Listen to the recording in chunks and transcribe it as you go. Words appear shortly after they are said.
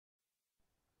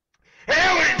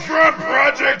from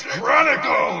Project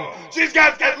Chronicle. She's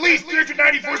got at least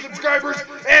 394 subscribers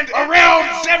and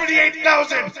around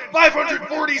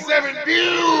 78,547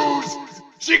 views.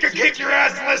 She could kick your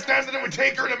ass in less time than it would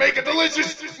take her to make a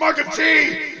delicious mug of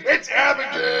tea. It's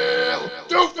Abigail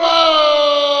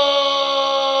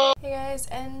Dufo! Hey guys,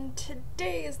 and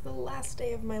today is the last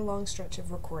day of my long stretch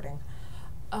of recording.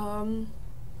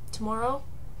 Tomorrow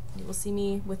you will see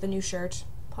me with a new shirt,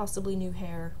 possibly new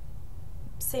hair,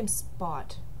 same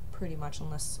spot pretty much,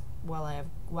 unless while I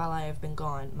have been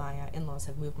gone, my in-laws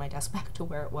have moved my desk back to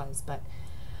where it was, but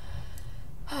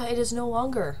it is no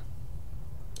longer.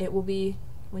 It will be,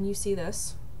 when you see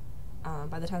this,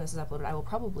 by the time this is uploaded, I will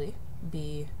probably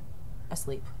be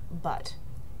asleep, but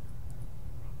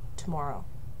tomorrow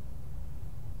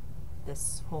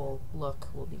this whole look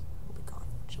will be gone,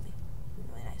 which will be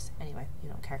really nice. Anyway, you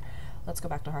don't care. Let's go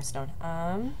back to Hearthstone.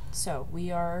 So we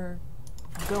are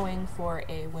going for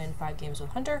a win 5 games with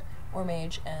Hunter or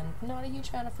Mage, and not a huge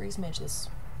fan of Freeze Mage this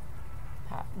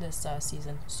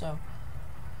season. So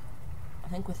I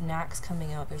think with Nax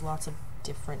coming out, there's lots of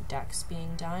different decks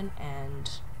being done, and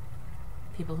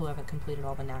people who haven't completed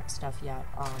all the Nax stuff yet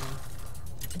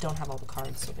don't have all the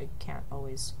cards, so they can't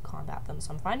always combat them.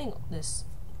 So I'm finding this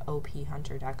OP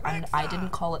Hunter deck. I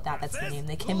didn't call it that. That's the name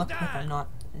they came up with. I'm not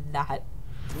that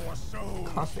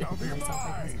confident in myself,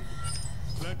 I guess.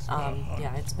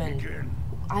 Yeah, it's been...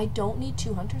 I don't need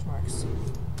 2 Hunter's Marks.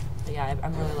 But yeah,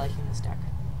 I'm really liking this deck.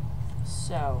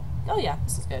 So... Oh yeah,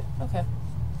 this is good. Okay.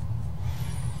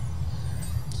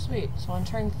 Sweet. So on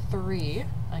turn 3,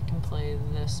 I can play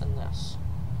this and this.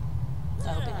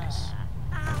 That'll be nice.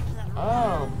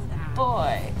 Oh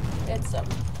boy! It's a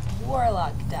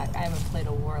Warlock deck. I haven't played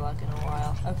a Warlock in a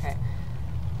while. Okay.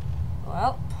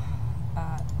 Well,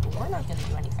 we're not going to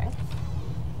do anything.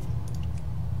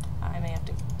 I may have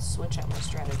to switch up my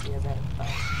strategy a bit, but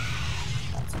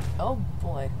that's... Oh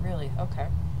boy, really? Okay.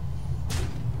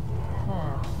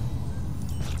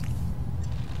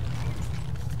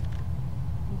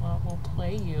 Well, we'll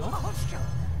play you. I'll show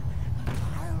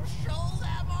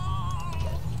them all.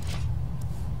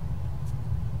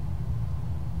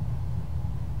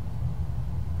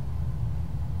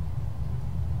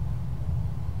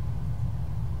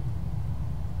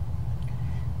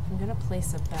 I'm gonna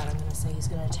place a bet. I'm gonna say he's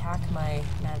gonna attack my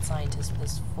Mad Scientist with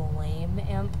his Flame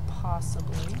Imp,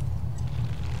 possibly.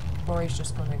 Or he's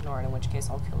just gonna ignore it, in which case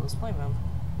I'll kill his Flame Imp.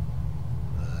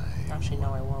 Actually,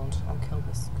 no, I won't. I'll kill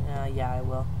this. Yeah, I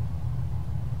will.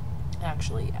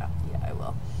 Actually, yeah, I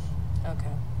will.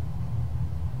 Okay.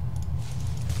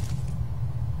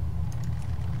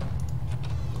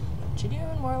 What you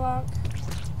doing, Warlock?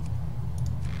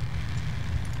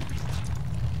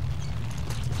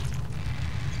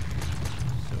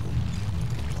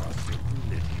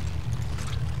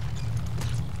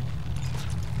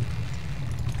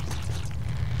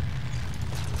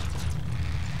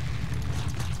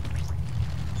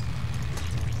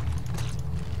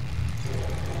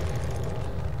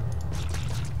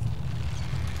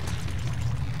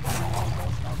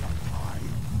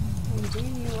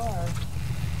 Indeed you are.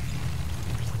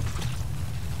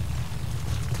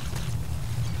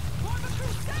 For the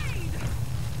crusade!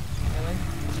 Really?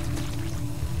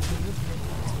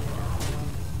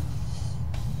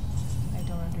 I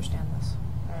don't understand this.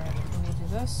 Alright, can we do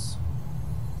this?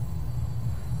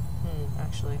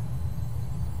 Actually.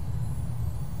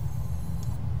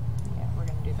 Yeah, we're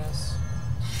gonna do this.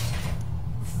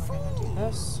 We're gonna do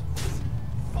this.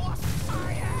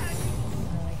 And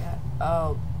then I got...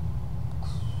 Oh.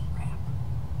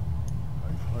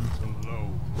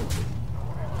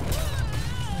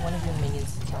 One of your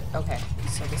minions attack. Okay,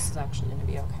 so this is actually going to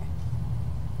be okay.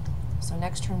 So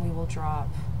next turn we will drop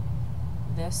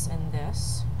this and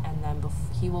this, and then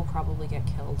he will probably get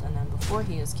killed, and then before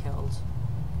he is killed,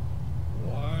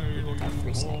 we will get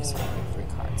 3 snakes, so we'll get 3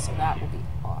 cards. So that will be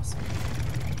awesome.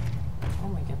 Oh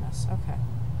my goodness, okay.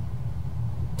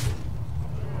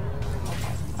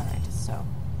 Okay, alright, so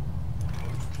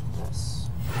this.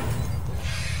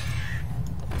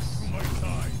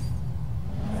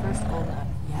 First gold nut.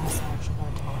 Yes, I actually got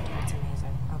a taunt. That's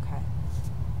amazing. Okay.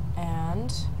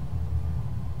 And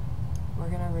we're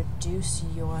gonna reduce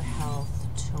your health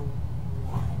to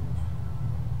 1.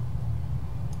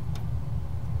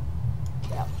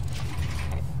 Yep.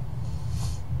 Okay.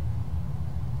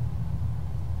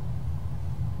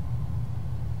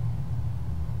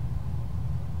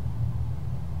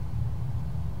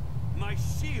 My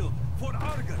shield for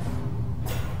Argus.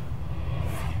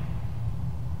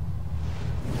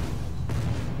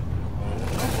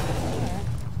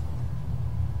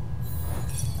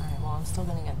 Alright, well I'm still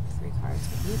gonna get 3 cards,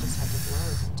 but you just have to blow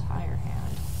his entire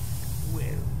hand.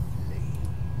 Well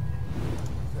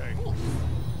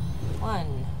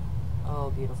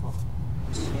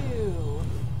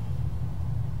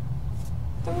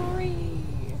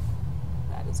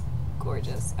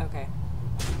Gorgeous. Okay.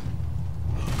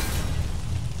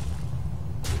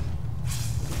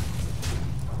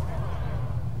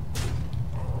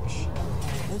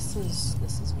 Okay, this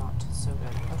is not so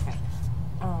good. Okay.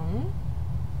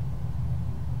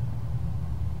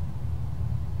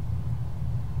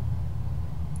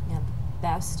 Yeah, the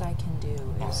best I can do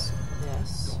is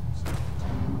this. I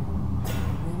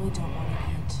really don't want to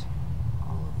eat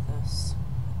all of this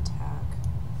attack,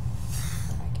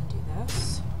 but I can do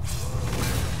this.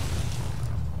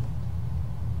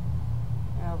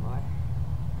 Oh boy.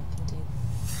 I can do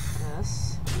this.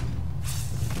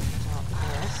 Drop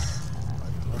this. And I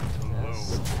can do this.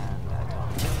 And I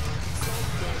don't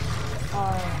know.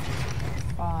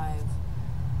 5.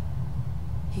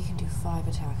 He can do 5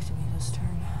 attacks to me this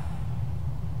turn.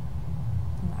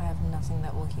 And I have nothing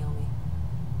that will heal me.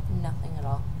 Nothing at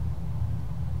all.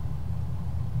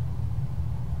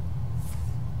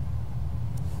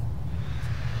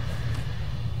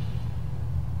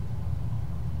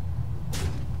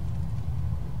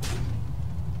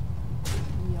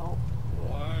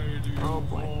 Oh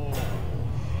boy.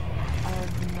 I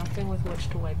have nothing with which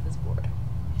to wipe this board.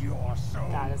 Your soul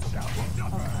That is a shall problem.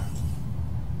 suffer. Okay.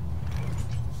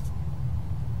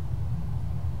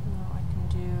 No, I can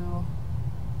do...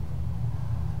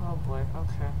 Oh boy,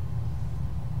 okay.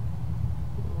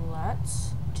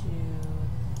 Let's do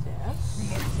this.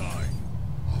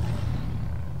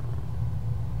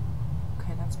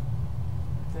 Okay, that's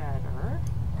better.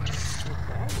 Let's do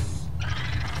this.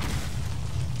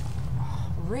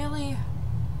 Really?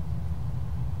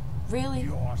 Really?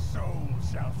 Your soul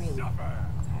shall Really? suffer.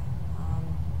 Okay.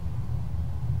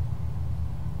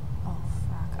 Oh,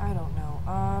 fuck. I don't know. I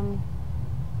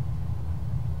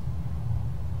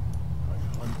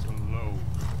hunt alone.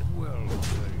 Well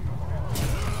played.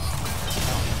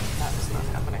 That was not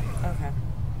happening. Okay.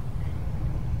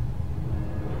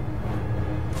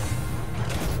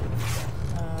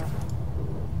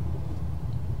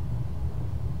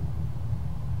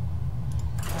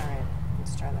 Alright.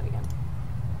 Let's try that again.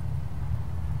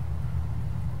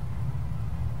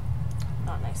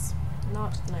 Not nice.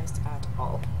 Not nice at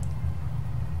all.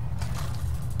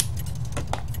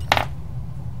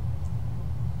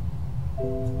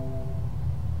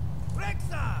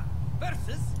 Rexa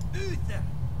versus Uther.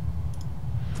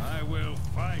 I will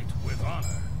fight with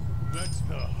honor. Let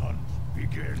the hunt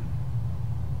begin.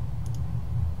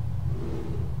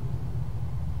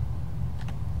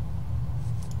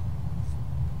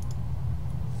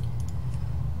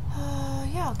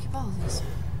 Yeah, I'll keep all of these.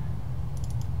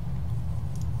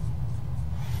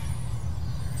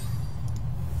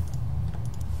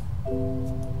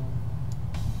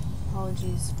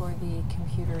 Apologies for the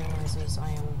computer noises.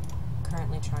 I am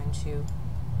currently trying to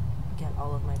get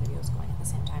all of my videos going at the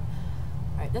same time.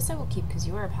 Alright, this I will keep because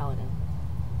you are a paladin.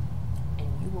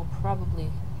 And you will probably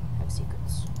have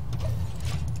secrets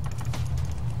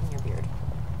in your beard.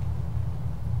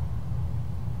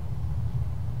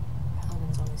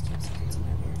 Paladins always keep secrets in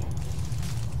their beard.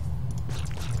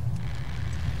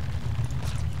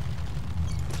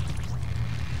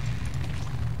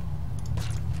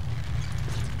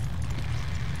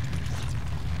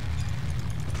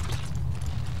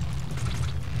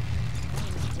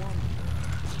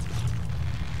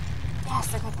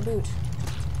 Yes, I got the boot. I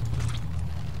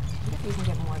wonder if you can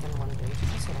get more than one boot.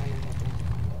 That's what I'm endeavoring to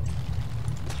find out.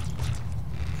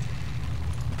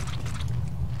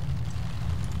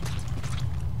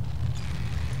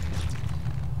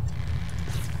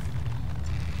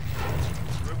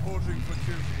 Reporting for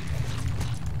duty.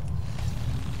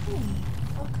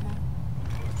 Okay.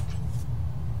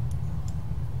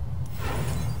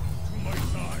 To my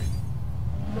side.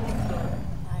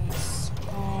 Nice.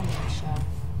 Oh, Misha.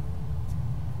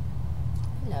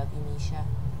 I love you, Misha.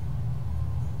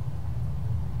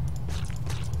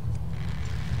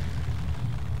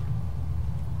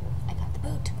 I got the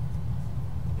boot.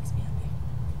 That makes me happy.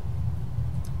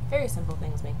 Very simple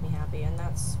things make me happy, and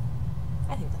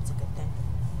I think that's a good thing.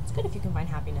 It's good if you can find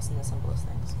happiness in the simplest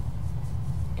things,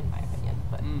 in my opinion,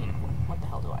 but, you know, what the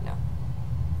hell do I know?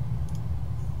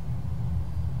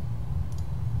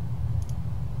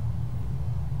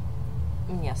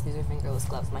 And yes, these are fingerless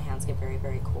gloves. My hands get very,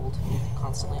 very cold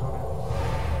constantly on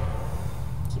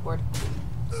a keyboard.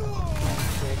 So,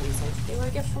 very easily. They were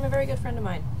a gift from a very good friend of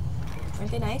mine.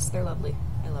 Aren't they nice? They're lovely.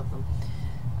 I love them.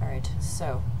 Alright,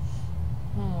 so.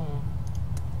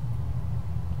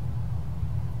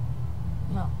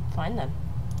 Well, fine then.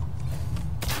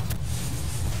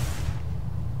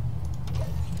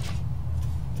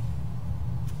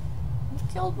 You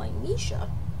killed my Misha.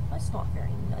 That's not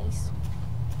very nice.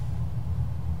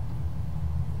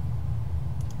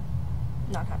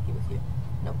 Not happy with you.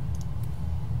 Nope.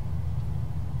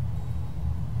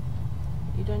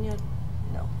 You done yet?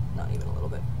 No, not even a little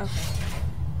bit. Okay.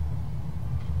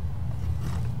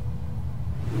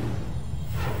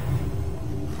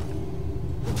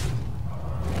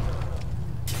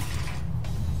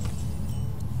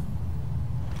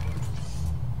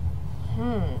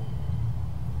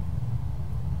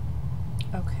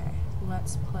 Okay,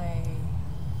 let's play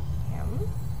him.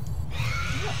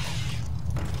 Yeah.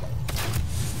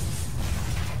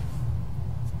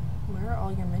 Where are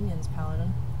all your minions,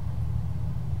 Paladin?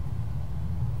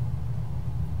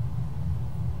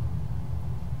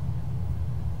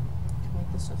 Can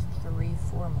make this a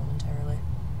 3-4 momentarily.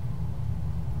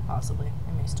 Possibly.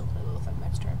 I may still play Lothar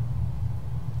next turn.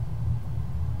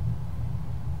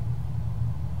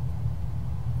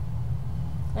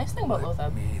 The nice thing about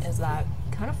Lothar is that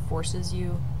it kind of forces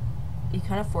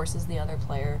the other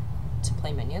player to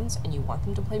play minions, and you want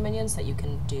them to play minions that you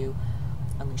can do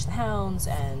Unleash the Hounds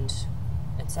and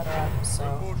etc.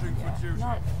 So yeah,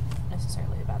 not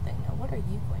necessarily a bad thing. Now, what are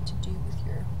you going to do with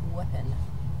your weapon,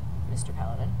 Mr.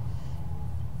 Paladin?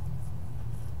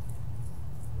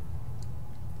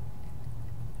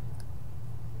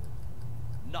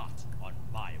 Not on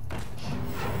my watch.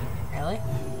 Really?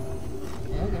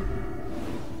 Okay.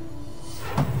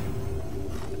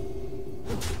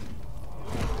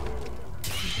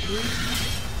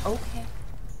 Okay.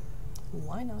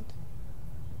 Why not?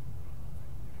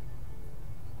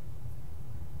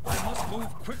 I must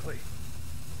move quickly.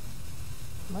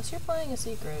 Unless you're playing a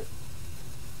secret.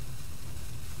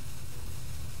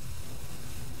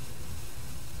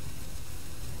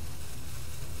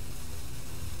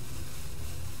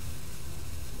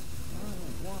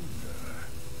 I wonder.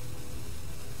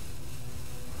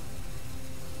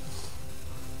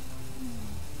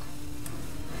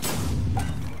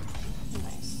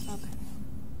 Nice. Okay.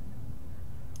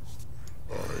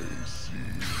 I see.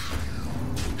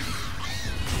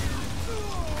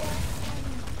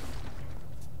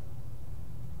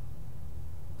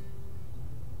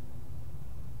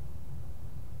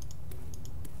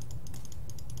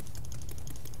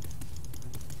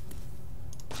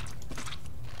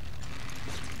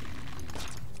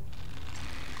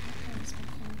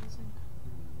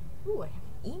 Ooh, I have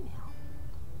an email.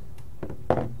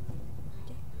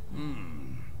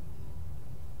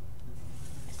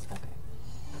 Okay.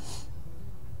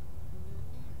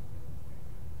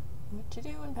 What you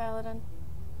doing, Paladin?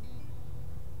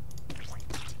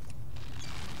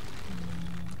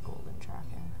 Golden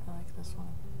tracking. I like this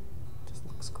one. Just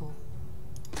looks cool.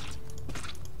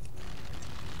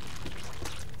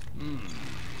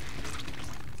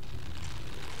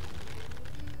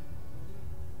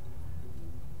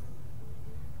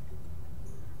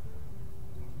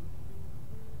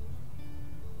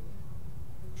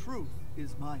 Truth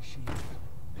is my shield.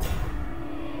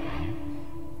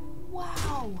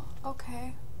 Wow.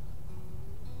 Okay.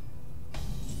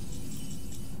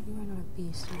 You are not a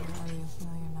beast, are you?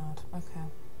 No, you're not. Okay.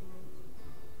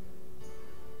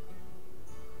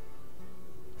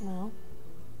 No.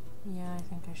 Yeah, I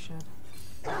think I should.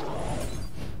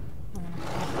 We're gonna put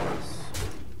this.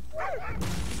 I'm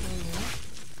gonna kill you.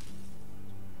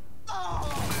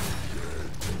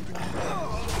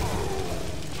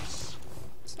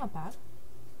 It's not bad.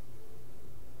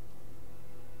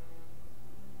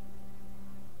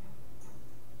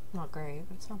 Not great,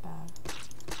 but it's not bad.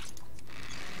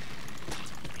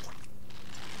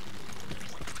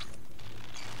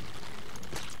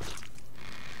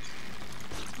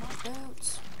 Not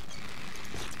boots.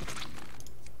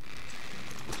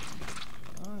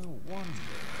 I wonder.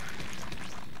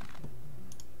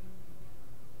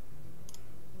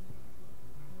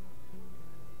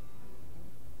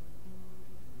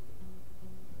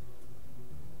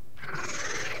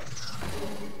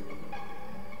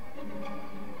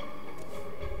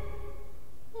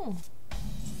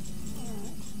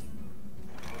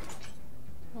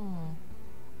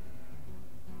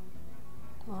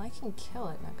 Well, I can kill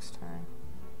it next turn.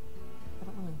 I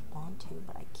don't really want to,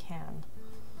 but I can.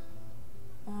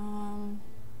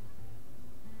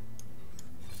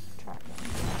 Tracking.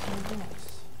 That would be nice.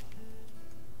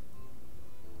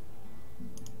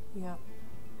 Yep.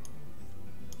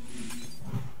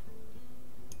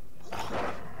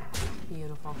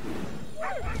 Beautiful.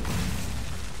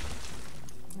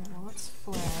 Now let's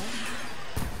flare.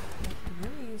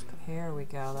 Really use. Here we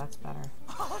go. That's better.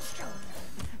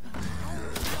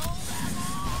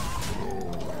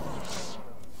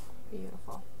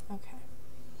 Beautiful. Okay.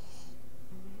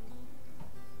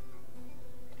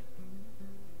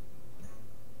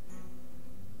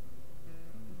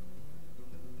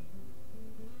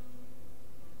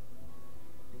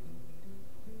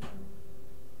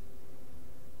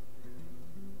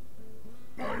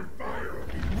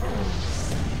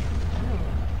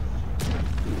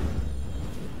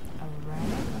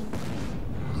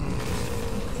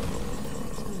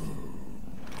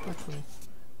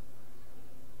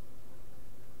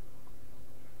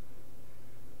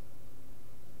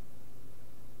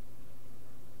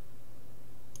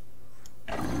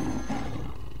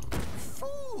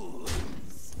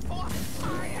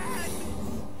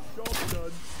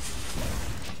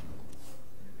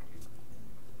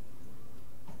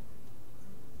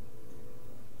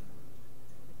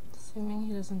 Assuming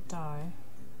he doesn't die,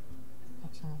 I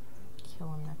can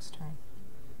kill him next turn.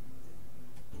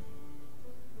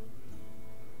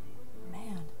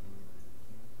 Man.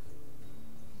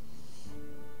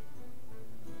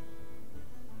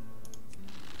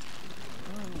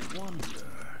 I wonder.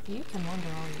 You can wonder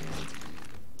all you want.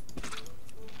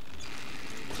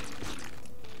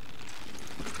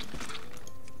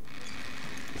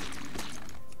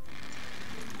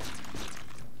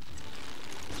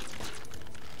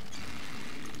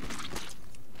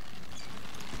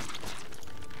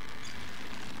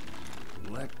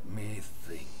 Let me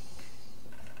think.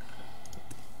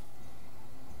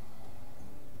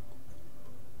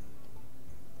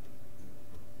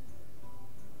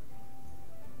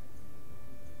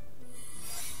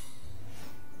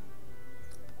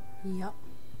 Yep.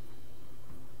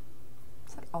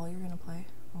 Is that all you're gonna play?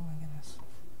 Oh my goodness.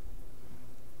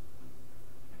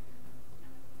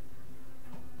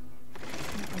 I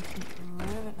can get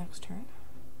rid of it next turn.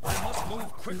 I must move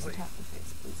Please quickly. attack the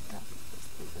face, please attack the face,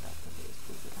 please attack the face,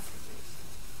 please attack the face.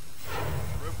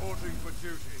 Reporting for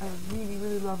duty. I would really,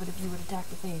 really love it if you would attack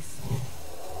the face.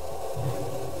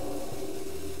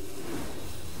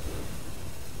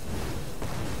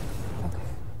 Okay.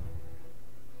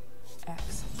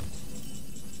 Excellent.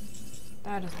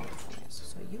 That is wonderful news.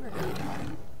 So you are going to die.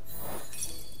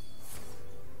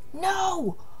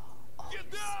 No! Oh,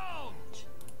 Get down!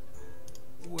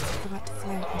 I forgot to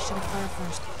flare. I should have flared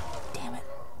first. Damn it.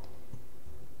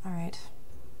 Alright.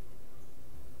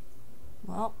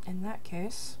 Well, in that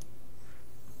case...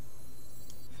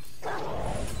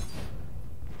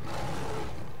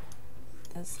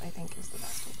 this, I think, is the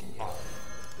best I can do.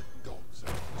 The dog's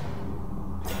out.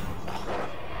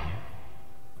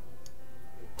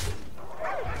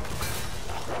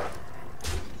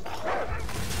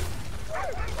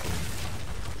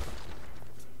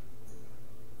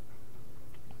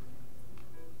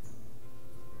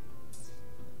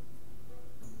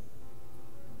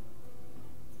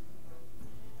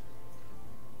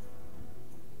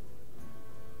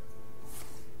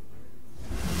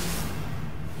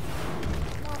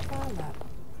 Not bad, that.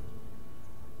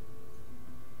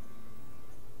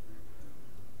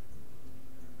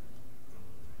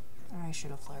 I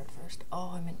should have flared first.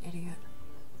 Oh, I'm an idiot.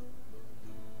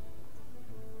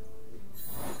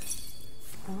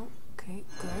 Okay,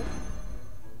 good.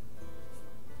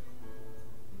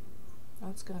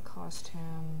 That's gonna cost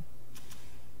him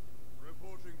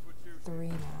Reporting for duty. 3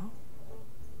 now.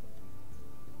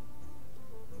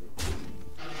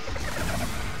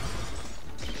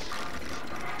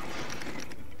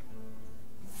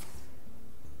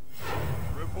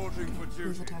 Reporting for Please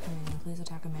duty. attack a minion, please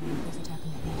attack a minion, please attack a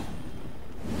minion.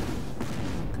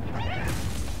 Okay.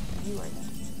 You are dead.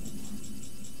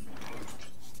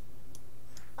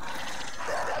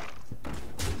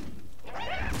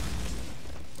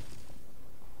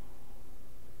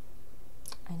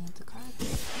 I need the card.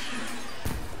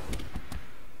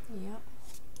 Yep.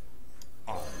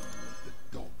 The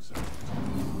dog's out.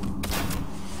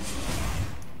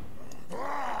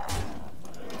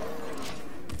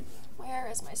 Where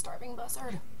is my starving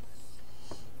buzzard?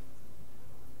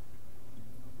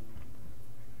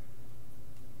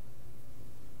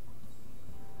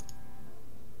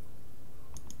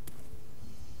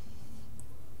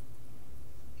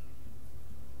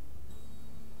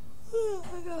 Oh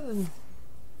my god.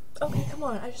 Okay, come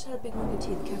on. I just had a big mug of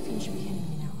tea. The caffeine should be hitting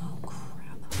me now. Oh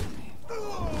crap. Okay.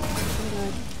 Something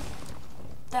good.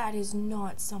 That is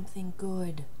not something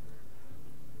good.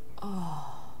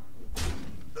 Oh.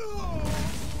 Good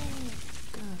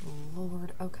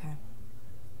lord. Okay.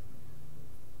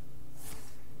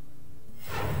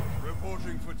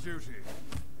 Reporting for duty.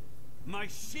 My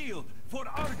shield for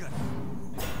Argus.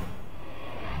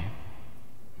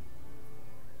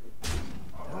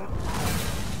 Alright.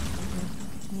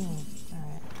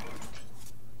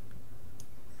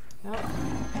 Yep.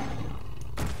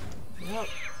 Yep.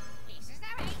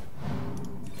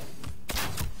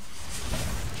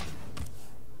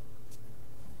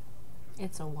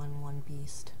 It's a 1/1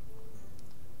 beast.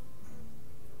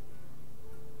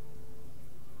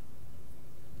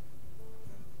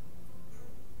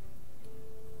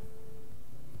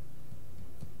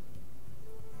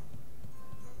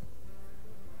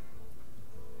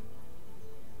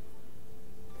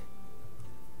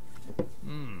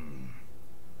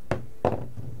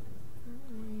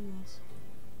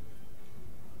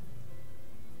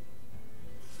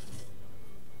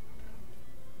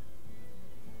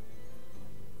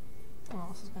 Oh,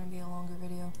 this is gonna be a longer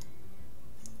video.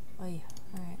 Oy,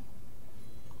 alright.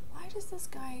 Why does this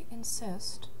guy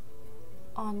insist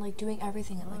on like doing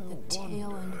everything at like the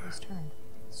tail end of his turn?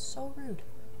 It's so rude.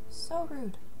 So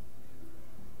rude.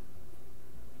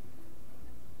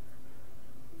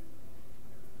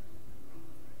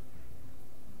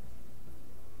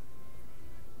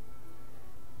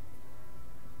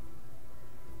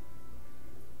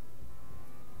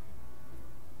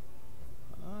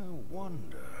 I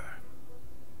wonder.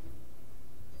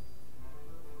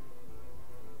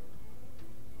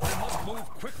 I must move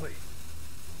quickly.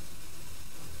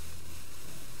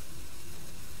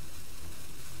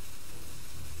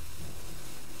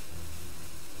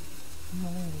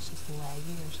 Whether it was just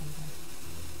laggy or something.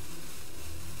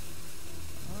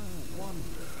 I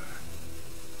wonder.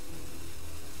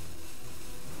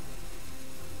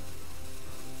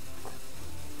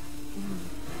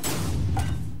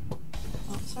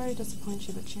 Oh, sorry to disappoint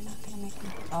you, but you're not gonna make me.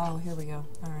 Oh, here we go.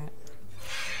 Alright.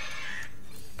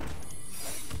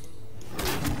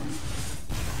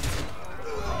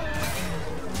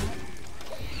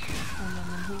 And then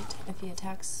when if he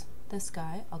attacks this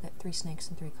guy, I'll get 3 snakes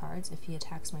and 3 cards. If he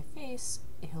attacks my face,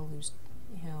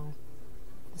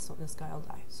 this guy will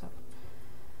die. So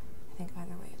I think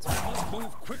either way it's fine.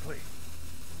 Move quickly.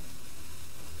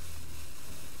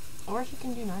 Or he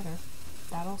can do neither.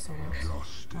 That also works. Oh,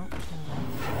 okay.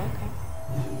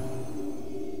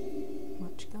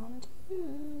 What you gonna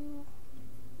do?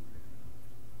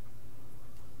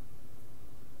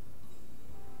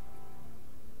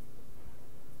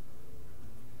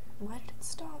 Why did it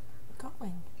stop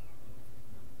going?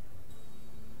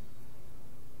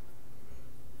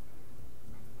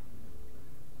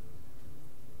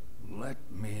 Let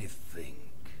me think.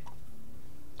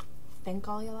 Think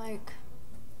all you like.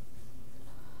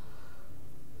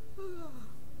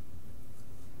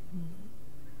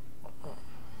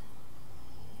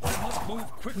 I must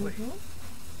move quickly.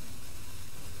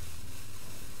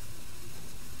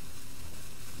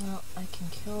 Well, I can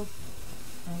kill.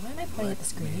 Why am I pointing at the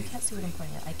screen? You can't see what I'm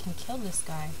pointing at. I can kill this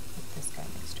guy with this guy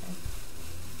next turn.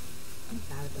 I'm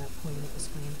bad at that, pointing at the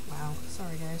screen. Wow.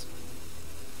 Sorry, guys.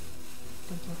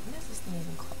 Thank you. What is this thing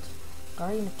even called?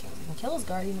 Guardian of Kings. I can kill his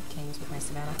Guardian of Kings with my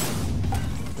Savannah.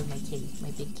 With my kitty.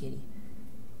 My big kitty.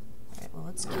 Alright, well,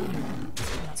 let's keep him.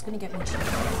 That's gonna get me 2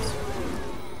 cards.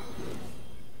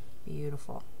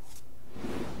 Beautiful.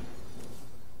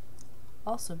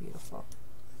 Also beautiful.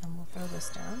 And we'll throw this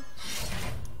down.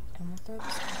 And we'll throw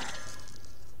this down.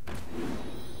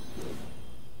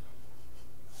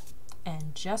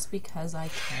 And just because I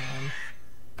can.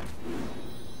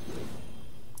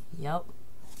 Yep.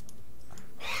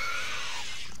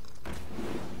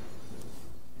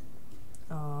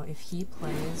 Oh, if he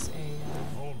plays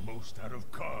a Almost out of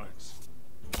cards.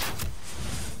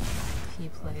 if he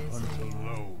plays a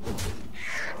Low.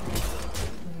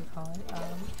 what do you call it?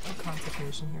 A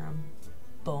consecration here. I'm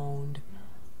boned.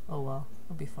 Oh well,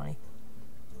 it'll be funny.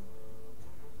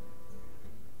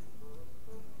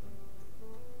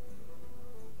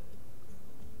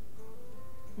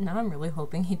 Now I'm really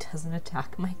hoping he doesn't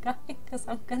attack my guy, because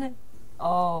I'm gonna...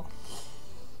 Oh.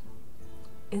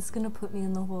 It's gonna put me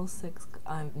in the whole 6...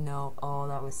 No. Oh,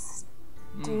 that was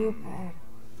stupid.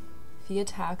 If he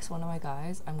attacks one of my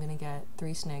guys, I'm gonna get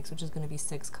 3 snakes, which is gonna be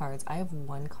 6 cards. I have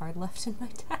 1 card left in my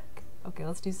deck. Okay,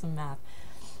 let's do some math.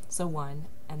 So 1,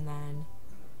 and then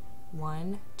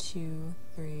 1, 2,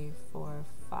 3, 4,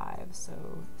 5. So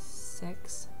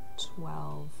 6,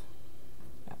 12...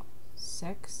 No.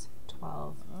 6...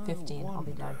 12, 15, I'll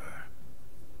be dead.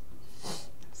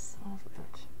 Son of a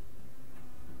bitch.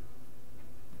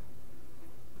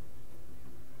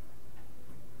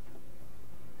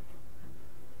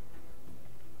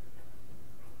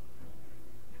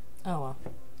 Oh well.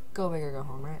 Go big or go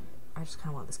home, right? I just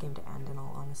kinda want this game to end, in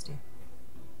all honesty.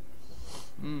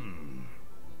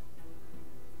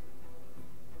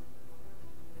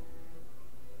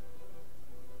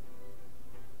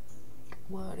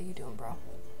 What are you doing, bro?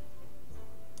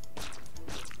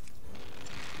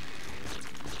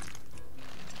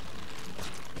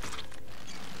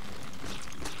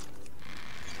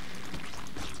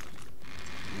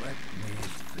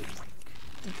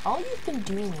 All you've been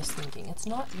doing is thinking. It's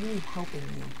not really helping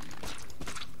you.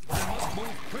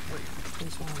 Move quickly.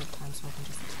 Please run out of time so I can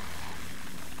just...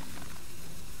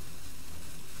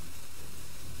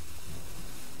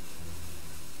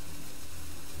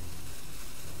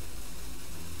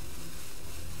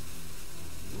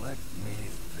 Let me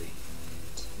think.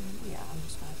 Yeah, I'm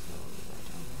just gonna throw it right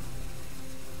down.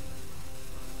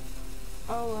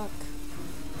 Oh, look.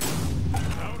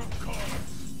 Out of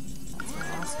cards. That's my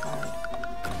last card.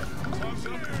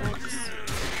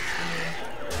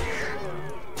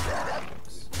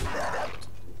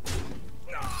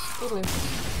 Oops.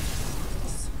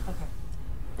 Okay.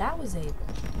 That was a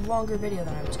longer video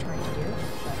than I was trying to do,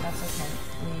 but that's okay.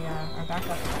 We are back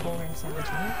up to full rank 17,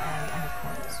 and I have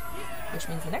cards, which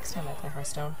means the next time I play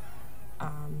Hearthstone,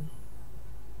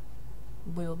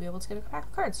 we will be able to get a pack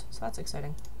of cards, so that's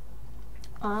exciting.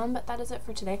 But that is it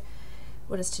for today.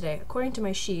 What is today? According to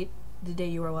my sheet, the day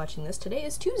you are watching this, today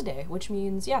is Tuesday, which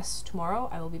means, yes, tomorrow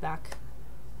I will be back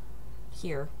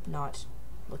here, not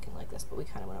looking like this, but we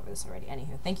kind of went over this already.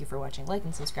 Anywho, thank you for watching. Like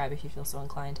and subscribe if you feel so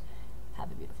inclined. Have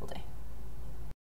a beautiful day.